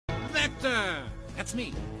director. That's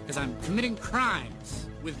me, because I'm committing crimes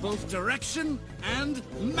with both direction and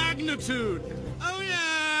magnitude. Oh,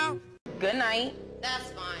 yeah. Good night.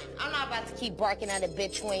 That's fine. I'm not about to keep barking at a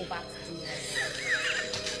bitch who ain't about to do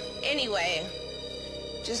that. Anyway,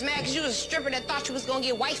 just mad because you was a stripper that thought you was gonna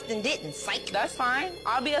get wifed and didn't, psych. That's fine.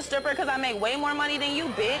 I'll be a stripper because I make way more money than you,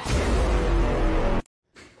 bitch.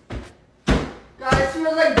 God, it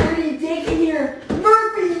smells like dirty dick in here.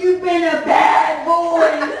 Murphy, you've been a bad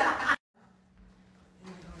boy.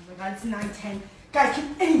 Oh my God, it's 9:10. Guys,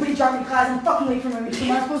 can anybody drop me to class? I'm fucking late for my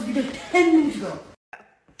meeting. I'm supposed to be there 10 minutes ago.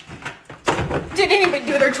 Did anybody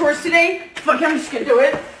do their chores today? Fuck, I'm just gonna do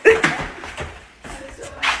it. Did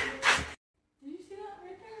you see that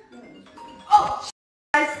right there? Oh,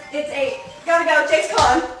 guys, it's 8. Gotta go. Jake's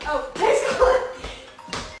calling. Oh, Jake's calling.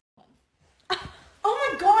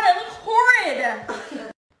 Oh my God, I look horrid.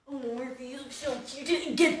 Oh, Murphy, you look so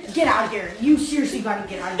cute. Get out of here. You seriously gotta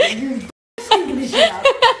get out of here. You're stinking this shit out.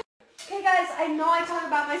 Okay, guys, I know I talk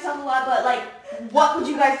about myself a lot, but like, what would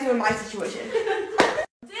you guys do in my situation?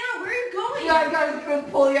 Xana, where are you going? Yeah, I gotta go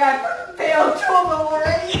pull your eye. Failed trauma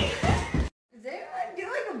already. Is there do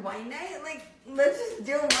like a wine night? Like, let's just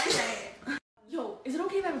do a wine night. Yo, is it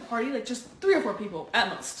okay if I have a party? Like, just 3 or 4 people at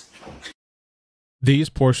most. These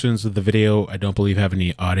portions of the video, I don't believe have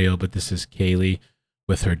any audio, but this is Kaylee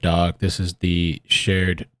with her dog. This is the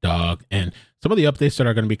shared dog. And some of the updates that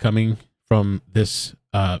are going to be coming from this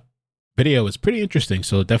video is pretty interesting.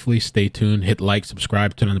 So definitely stay tuned, hit like,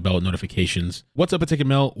 subscribe, turn on the bell notifications. What's up,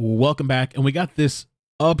 iCkEdMeL? Welcome back. And we got this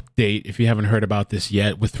update, if you haven't heard about this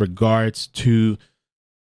yet, with regards to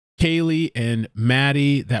Kaylee and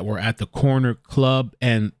Maddie that were at the corner club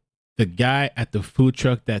and the guy at the food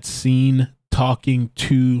truck that's seen talking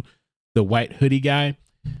to the white hoodie guy.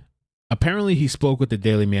 Apparently he spoke with the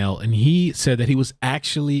Daily Mail and he said that he was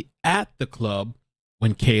actually at the club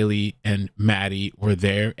when Kaylee and Maddie were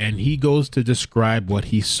there, and he goes to describe what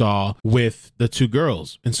he saw with the 2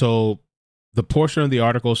 girls. And so the portion of the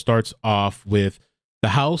article starts off with, the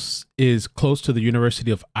house is close to the University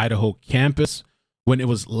of Idaho campus. When it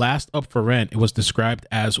was last up for rent, it was described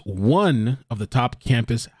as one of the top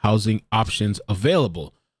campus housing options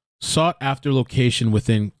available. Sought after location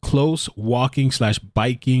within close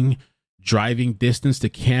walking/biking driving distance to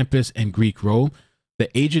campus and Greek Row.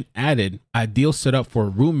 The agent added, ideal setup for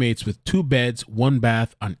roommates with 2 beds, 1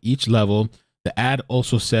 bath on each level. The ad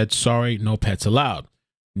also said, sorry, no pets allowed.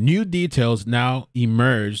 New details now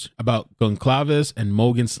emerged about Goncalves and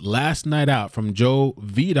Mogen's last night out from Joe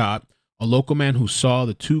Vidot, a local man who saw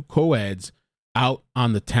the 2 co-eds out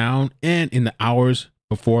on the town and in the hours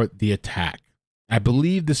before the attack. I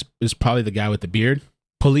believe this is probably the guy with the beard.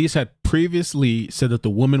 Police had previously said that the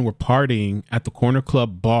women were partying at the corner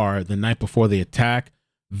club bar the night before the attack.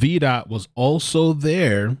 VDOT was also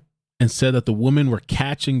there and said that the women were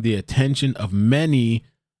catching the attention of many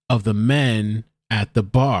of the men at the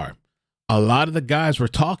bar. A lot of the guys were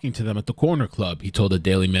talking to them at the corner club, he told the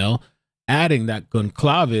Daily Mail, adding that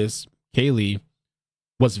Goncalves, Kaylee,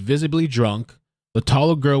 was visibly drunk. The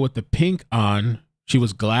taller girl with the pink on, she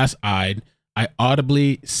was glass-eyed. I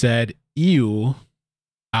audibly said, ew,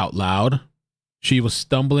 out loud. She was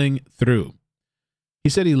stumbling through. He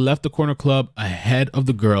said he left the corner club ahead of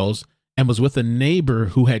the girls and was with a neighbor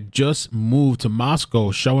who had just moved to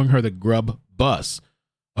Moscow, showing her the Grub bus,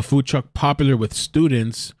 a food truck popular with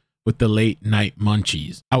students with the late night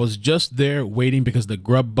munchies. I was just there waiting because the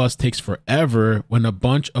Grub bus takes forever when a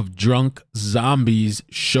bunch of drunk zombies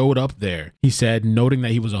showed up there, he said, noting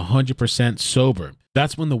that he was 100% sober.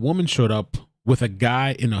 That's when the woman showed up with a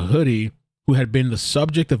guy in a hoodie who had been the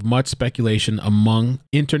subject of much speculation among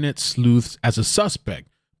internet sleuths as a suspect.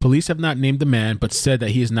 Police have not named the man, but said that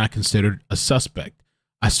he is not considered a suspect.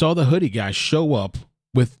 I saw the hoodie guy show up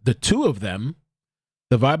with the 2 of them.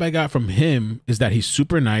 The vibe I got from him is that he's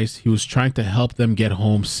super nice. He was trying to help them get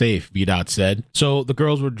home safe, VDOT said. So the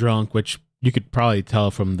girls were drunk, which you could probably tell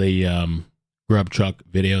from the Grub truck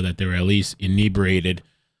video that they were at least inebriated.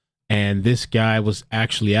 And this guy was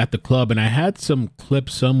actually at the club. And I had some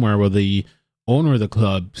clips somewhere where the owner of the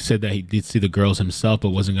club said that he did see the girls himself,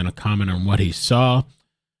 but wasn't going to comment on what he saw.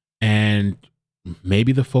 And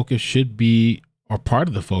maybe the focus should be, or part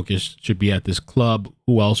of the focus should be at this club.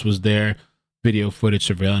 Who else was there? Video footage,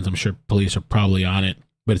 surveillance. I'm sure police are probably on it,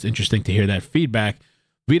 but it's interesting to hear that feedback.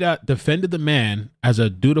 Vida defended the man as a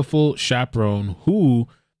dutiful chaperone who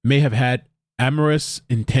may have had amorous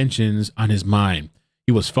intentions on his mind.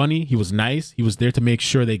 He was funny. He was nice. He was there to make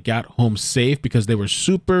sure they got home safe because they were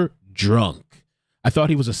super drunk. I thought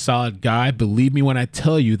he was a solid guy. Believe me when I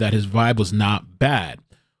tell you that his vibe was not bad.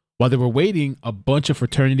 While they were waiting, a bunch of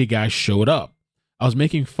fraternity guys showed up. I was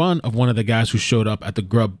making fun of one of the guys who showed up at the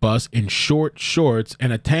grub bus in short shorts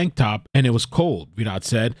and a tank top, and it was cold, Virat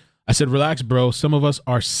said. I said, relax, bro. Some of us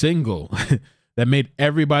are single. That made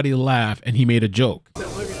everybody laugh, and he made a joke.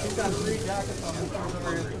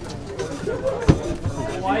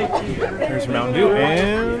 Here's Mountain Dew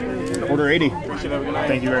and order 80.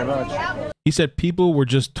 Thank you very much. He said people were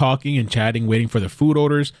just talking and chatting, waiting for the food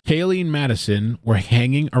orders. Kaylee and Madison were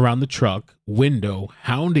hanging around the truck window,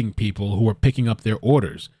 hounding people who were picking up their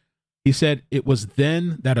orders. He said it was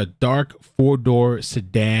then that a dark 4-door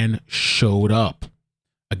sedan showed up.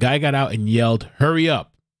 A guy got out and yelled, "Hurry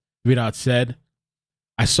up," Virat said.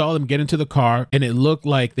 I saw them get into the car, and it looked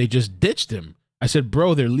like they just ditched him. I said,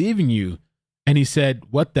 bro, they're leaving you. And he said,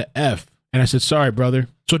 what the F? And I said, sorry, brother.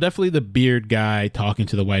 So definitely the beard guy talking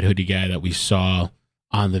to the white hoodie guy that we saw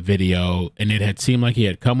on the video. And it had seemed like he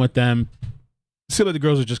had come with them. It seemed like the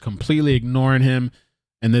girls were just completely ignoring him.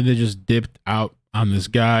 And then they just dipped out on this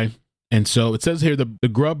guy. And so it says here, the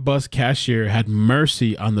grub bus cashier had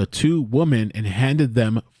mercy on the two women and handed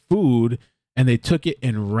them food. And they took it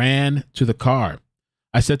and ran to the car.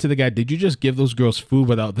 I said to the guy, did you just give those girls food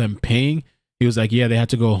without them paying? He was like, yeah, they had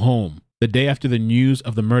to go home. The day after the news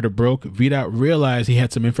of the murder broke, Virat realized he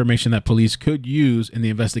had some information that police could use in the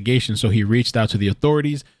investigation, so he reached out to the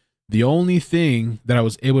authorities. The only thing that I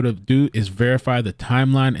was able to do is verify the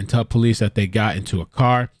timeline and tell police that they got into a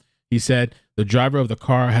car. He said the driver of the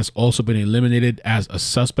car has also been eliminated as a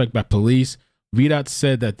suspect by police. Virat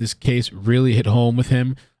said that this case really hit home with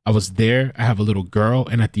him. I was there, I have a little girl,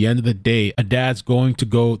 and at the end of the day, a dad's going to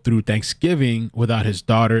go through Thanksgiving without his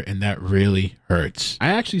daughter, and that really hurts. I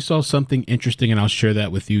actually saw something interesting, and I'll share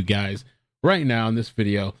that with you guys right now in this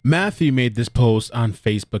video. Matthew made this post on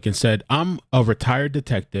Facebook and said, I'm a retired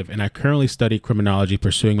detective, and I currently study criminology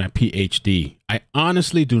pursuing my PhD. I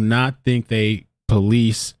honestly do not think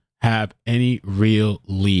police have any real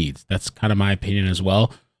leads. That's kind of my opinion as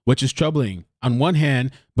well, which is troubling on one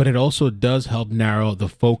hand, but it also does help narrow the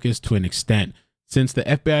focus to an extent. Since the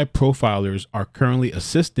FBI profilers are currently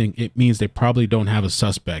assisting, it means they probably don't have a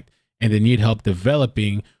suspect and they need help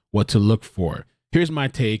developing what to look for. Here's my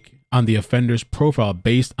take on the offender's profile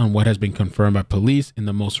based on what has been confirmed by police in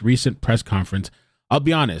the most recent press conference. I'll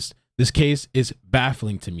be honest, this case is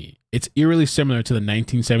baffling to me. It's eerily similar to the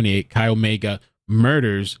 1978 Chi Omega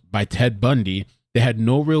murders by Ted Bundy. They had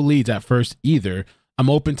no real leads at first either. I'm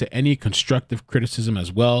open to any constructive criticism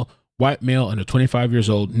as well. White male under 25 years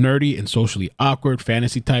old, nerdy and socially awkward,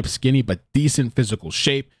 fantasy type, skinny but decent physical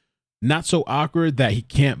shape. Not so awkward that he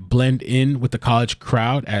can't blend in with the college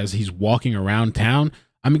crowd as he's walking around town.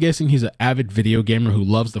 I'm guessing he's an avid video gamer who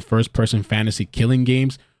loves the first-person fantasy killing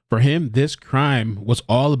games. For him, this crime was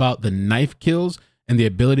all about the knife kills and the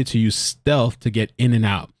ability to use stealth to get in and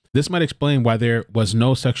out. This might explain why there was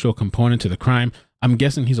no sexual component to the crime. I'm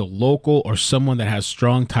guessing he's a local or someone that has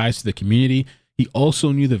strong ties to the community. He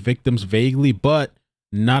also knew the victims vaguely, but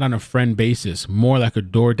not on a friend basis, more like a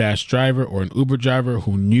DoorDash driver or an Uber driver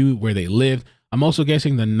who knew where they lived. I'm also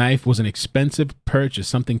guessing the knife was an expensive purchase,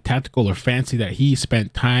 something tactical or fancy that he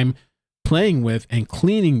spent time playing with and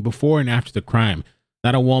cleaning before and after the crime.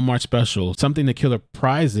 Not a Walmart special, something the killer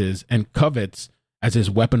prizes and covets as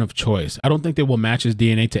his weapon of choice. I don't think they will match his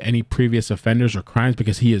DNA to any previous offenders or crimes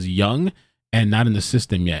because he is young and not in the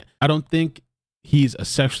system yet. I don't think he's a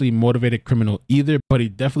sexually motivated criminal either, but he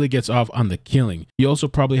definitely gets off on the killing. He also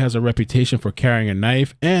probably has a reputation for carrying a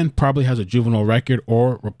knife and probably has a juvenile record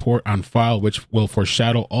or report on file, which will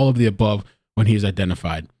foreshadow all of the above when he's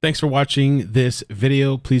identified. Thanks for watching this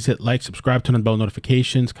video. Please hit like, subscribe, turn on bell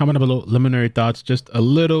notifications, comment down below, preliminary thoughts, just a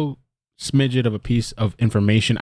little smidget of a piece of information.